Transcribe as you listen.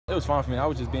it was fine for me. I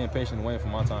was just being patient and waiting for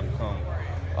my time to come.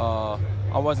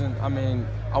 I wasn't. I mean,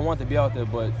 I wanted to be out there,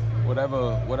 but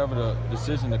whatever the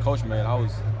decision the coach made, I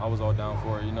was all down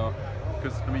for it. You know.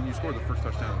 Because I mean, you scored the first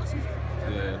touchdown of the season,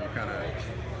 and Yeah. then you kind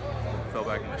of fell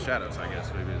back in the shadows, I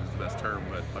guess maybe is the best term.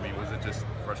 But I mean, was it just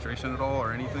frustration at all,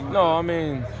 or anything? No, I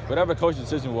mean, whatever coach's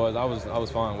decision was, I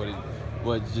was fine with it.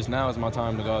 But just now is my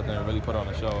time to go out there and really put on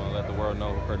a show and let the world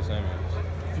know who Curtis Samuel is.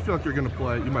 Do you feel like you're going to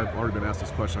play? You might have already been asked this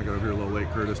question. I got over here a little late,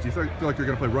 Curtis. Do you feel like you're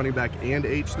going to play running back and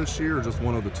H this year, or just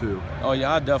one of the two? Oh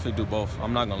yeah, I definitely do both.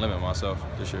 I'm not gonna limit myself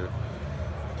this year.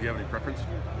 Do you have any preference?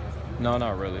 No,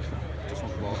 not really. Just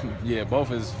want the ball. Yeah,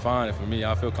 both is fine for me.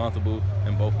 I feel comfortable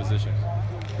in both positions.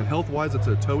 And health-wise, it's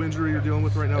a toe injury you're dealing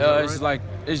with right now. Is that It's right? like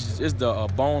it's the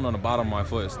bone on the bottom of my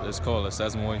foot. It's called a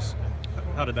sesamoid.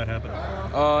 How did that happen?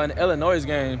 In the Illinois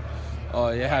game,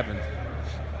 it happened.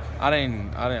 I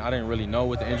didn't really know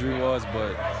what the injury was,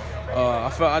 but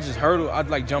I just heard it. I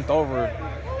like jumped over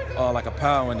like a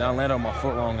pile and I landed on my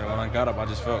foot wrong. And when I got up, I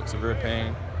just felt severe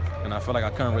pain, and I felt like I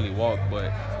couldn't really walk.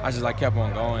 But I just like kept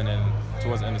on going, and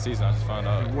towards the end of the season, I just found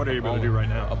out. What are you able to do right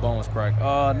now? A bone was cracked.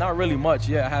 Not really much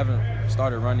yet. I haven't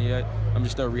started running yet. I'm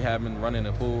just still rehabbing, running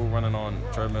the pool, running on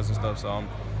treadmills and stuff. So I'm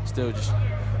still just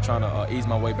trying to ease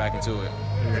my way back into it.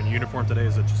 You're in uniform today.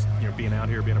 Is it just being out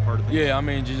here, being a part of things? Yeah, I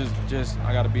mean, just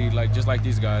I gotta be just like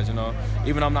these guys, you know.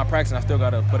 Even though I'm not practicing, I still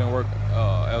gotta put in work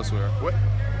elsewhere. What?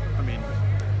 I mean,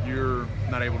 you're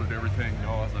not able to do everything.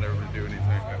 Noah's not able to do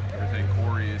everything.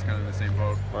 Corey is kind of in the same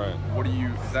boat. Right.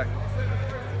 Is that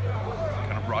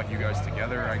kind of brought you guys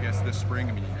together, I guess, this spring?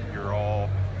 I mean, you're all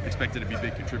expected to be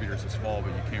big contributors this fall, but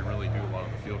you can't really do a lot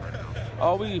on the field right now.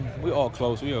 Oh, we all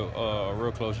close. We are a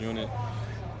real close unit.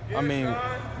 I mean,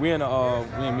 we in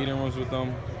meeting rooms with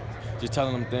them, just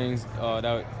telling them things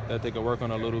that they could work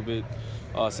on a little bit,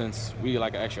 since we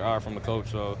like an extra eye from the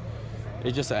coach. So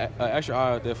it's just an extra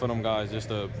eye out there for them guys, just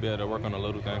to be able to work on the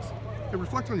little things. Hey,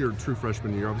 reflect on your true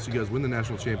freshman year. Obviously, you guys win the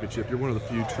national championship. You're one of the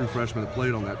few true freshmen that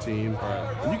played on that team.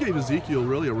 Right. And you gave Ezekiel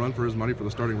really a run for his money for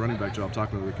the starting running back job,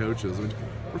 talking to the coaches. I mean,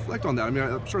 reflect on that. I mean,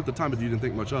 I'm sure at the time you didn't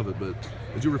think much of it, but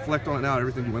as you reflect on it now,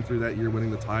 everything you went through that year,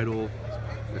 winning the title,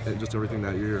 and just everything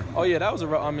that year. Oh yeah, that was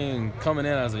coming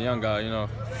in as a young guy,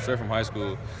 straight from high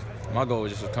school, my goal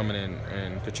was just to come in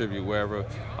and contribute wherever.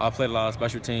 I played a lot of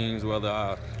special teams, whether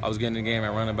I was getting in the game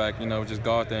at running back, just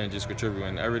go out there and just contribute.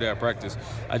 And every day at practice,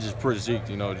 I just pushed Zeke,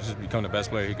 to just become the best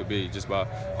player he could be, just by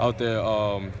out there,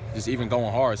 just even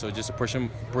going hard. So just to push him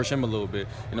a little bit,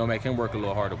 make him work a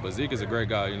little harder. But Zeke is a great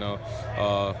guy,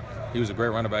 he was a great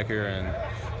running back here, and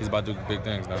he's about to do big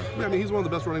things now. Yeah, I mean, he's one of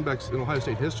the best running backs in Ohio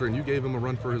State history, and you gave him a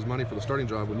run for his money for the starting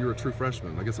job when you were a true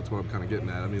freshman. I guess that's what I'm kind of getting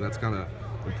at. I mean, that's kind of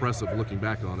impressive looking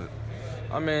back on it.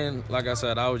 I mean, like I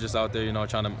said, I was just out there,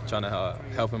 trying to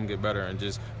help him get better and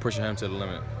just pushing him to the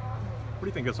limit. What do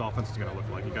you think this offense is going to look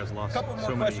like? You guys lost Couple more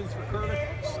so many questions for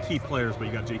Curtis. key players, but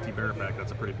you got JT Barrett back.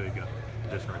 That's a pretty big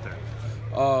addition right there.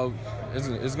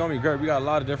 It's going to be great. We got a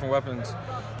lot of different weapons.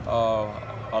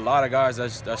 A lot of guys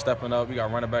that's stepping up. We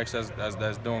got running backs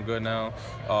that's doing good now.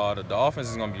 The offense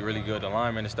is going to be really good. The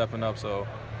linemen is stepping up, so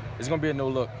it's going to be a new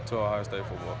look to Ohio State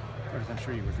football. Curtis, I'm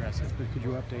sure you've addressed this, but could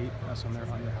you update us on your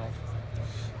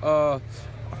health?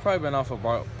 I've probably been off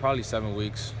for probably 7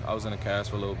 weeks. I was in a cast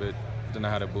for a little bit. Then I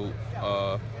had a boot.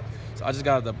 So I just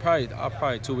got I'm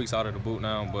probably 2 weeks out of the boot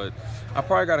now, but I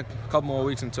probably got a couple more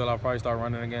weeks until I probably start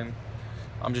running again.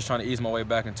 I'm just trying to ease my way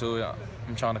back into it.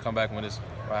 I'm trying to come back when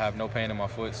I have no pain in my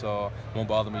foot, so it won't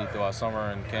bother me throughout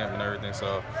summer and camp and everything.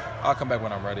 So I'll come back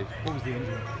when I'm ready. What was the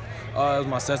injury? It was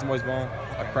my sesamoid bone.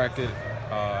 I cracked it.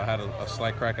 I had a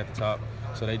slight crack at the top.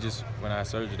 So when I had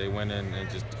surgery, they went in and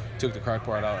just took the crack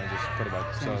part out and just put it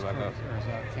back, sewn it back up. Or is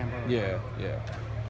that Canberra? Yeah.